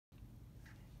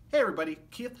Hey everybody,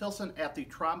 Keith Hilson at the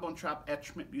Trombone Shop at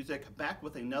Schmidt Music, back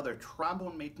with another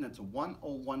Trombone Maintenance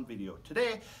 101 video.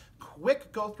 Today,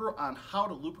 quick go through on how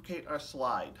to lubricate our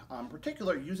slide, in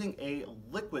particular using a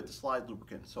liquid slide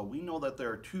lubricant. So we know that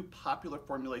there are two popular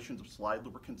formulations of slide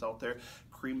lubricants out there,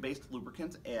 cream-based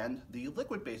lubricants and the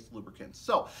liquid-based lubricants.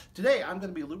 So today I'm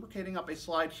going to be lubricating up a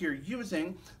slide here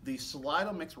using the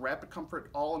Slide-O-Mix Rapid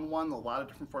Comfort All-in-One. A lot of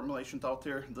different formulations out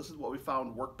there. This is what we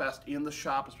found work best in the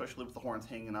shop, especially with the horns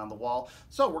hanging on the wall.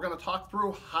 So we're going to talk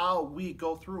through how we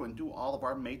go through and do all of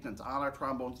our maintenance on our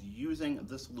trombones using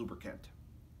this lubricant.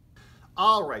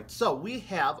 Alright, so we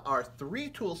have our three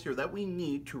tools here that we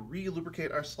need to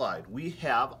re-lubricate our slide. We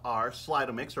have our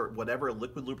Slide-O-Mix, or whatever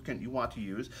liquid lubricant you want to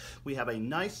use. We have a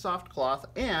nice soft cloth,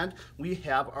 and we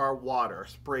have our water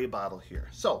spray bottle here.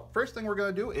 So first thing we're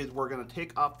going to do is we're going to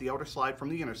take off the outer slide from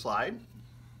the inner slide.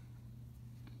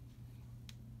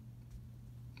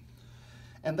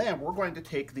 And then we're going to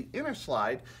take the inner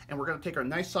slide and we're going to take our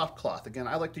nice soft cloth. Again,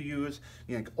 I like to use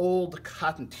old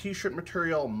cotton t-shirt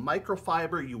material,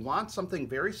 microfiber. You want something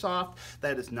very soft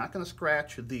that is not going to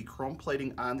scratch the chrome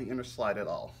plating on the inner slide at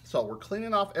all. So we're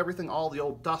cleaning off everything, all the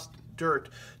old dust, dirt,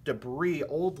 debris,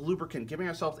 old lubricant, giving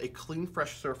ourselves a clean,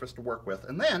 fresh surface to work with.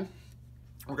 And then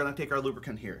we're going to take our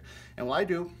lubricant here. And what I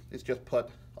do is just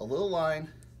put a little line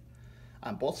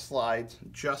on both slides,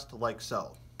 just like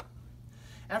so.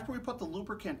 After we put the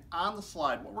lubricant on the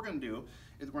slide, what we're going to do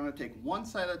is we're going to take one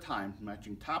side at a time,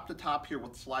 matching top to top here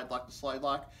with slide lock to slide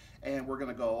lock, and we're going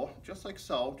to go just like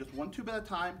so, just one tube at a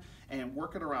time, and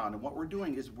work it around. And what we're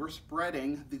doing is we're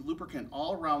spreading the lubricant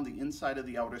all around the inside of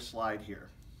the outer slide here.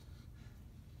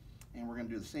 And we're going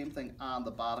to do the same thing on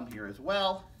the bottom here as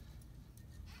well,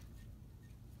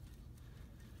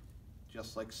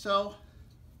 just like so.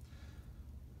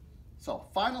 So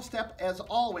final step, as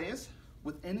always,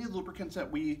 with any lubricants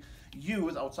that we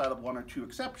use outside of one or two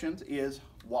exceptions, is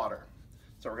water.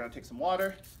 So we're going to take some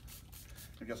water.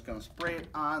 We're just going to spray it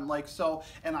on like so.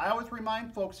 And I always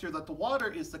remind folks here that the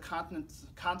water is the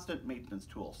constant maintenance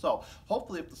tool. So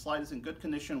hopefully if the slide is in good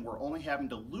condition, we're only having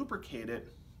to lubricate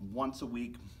it once a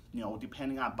week,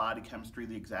 depending on body chemistry,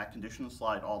 the exact condition of the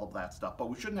slide, all of that stuff. But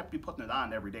we shouldn't have to be putting it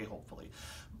on every day, hopefully.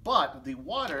 But the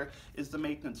water is the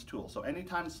maintenance tool. So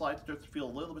anytime the slide starts to feel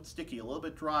a little bit sticky, a little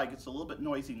bit dry, gets a little bit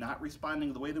noisy, not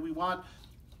responding the way that we want,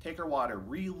 take our water,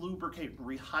 re-lubricate,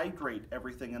 rehydrate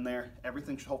everything in there.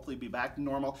 Everything should hopefully be back to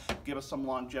normal, give us some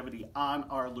longevity on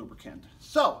our lubricant.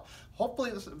 So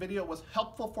hopefully this video was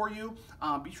helpful for you.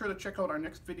 Be sure to check out our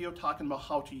next video talking about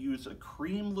how to use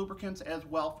cream lubricants as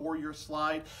well for your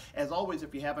slide. As always,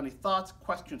 if you have any thoughts,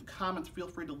 questions, comments, feel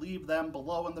free to leave them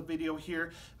below in the video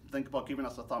here. Think about giving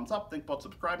us a thumbs up, think about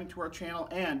subscribing to our channel,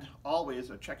 and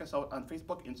always check us out on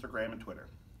Facebook, Instagram, and Twitter.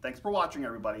 Thanks for watching,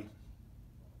 everybody.